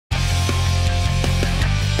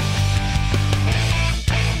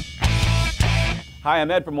Hi,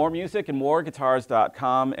 I'm Ed from More Music and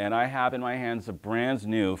MoreGuitars.com, and I have in my hands a brand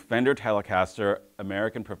new Fender Telecaster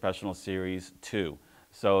American Professional Series 2.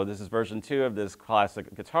 So this is version 2 of this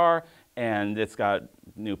classic guitar, and it's got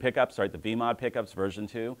new pickups, right, the V-Mod pickups, version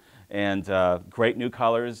 2, and great new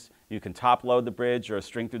colors. You can top load the bridge or a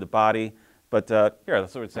string through the body, but here,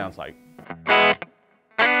 that's what it sounds like.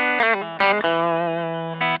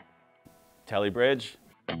 Telly bridge.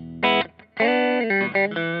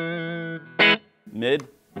 Mid,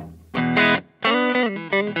 and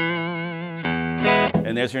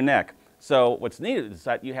there's your neck. So what's neat is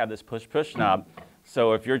that you have this push-push knob.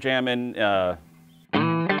 So if you're jamming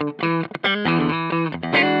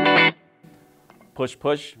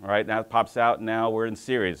push-push, all right, now it pops out, now we're in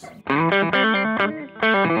series.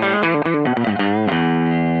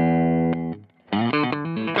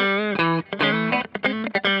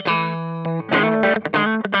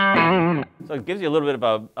 So it gives you a little bit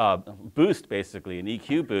of a boost, basically, an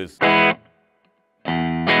EQ boost.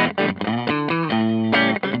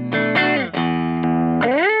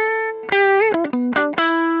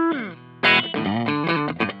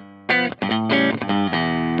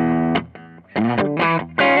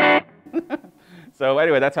 So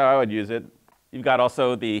anyway, that's how I would use it. You've got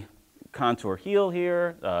also the contour heel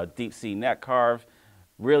here, deep C neck carve.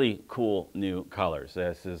 Really cool new colors.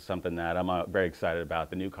 This is something that I'm very excited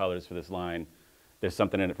about. The new colors for this line. There's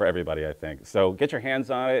something in it for everybody, I think. So get your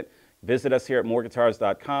hands on it. Visit us here at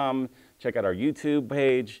moreguitars.com. Check out our YouTube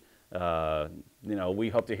page. We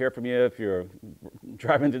hope to hear from you. If you're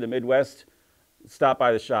driving to the Midwest, stop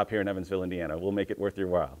by the shop here in Evansville, Indiana. We'll make it worth your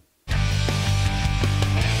while.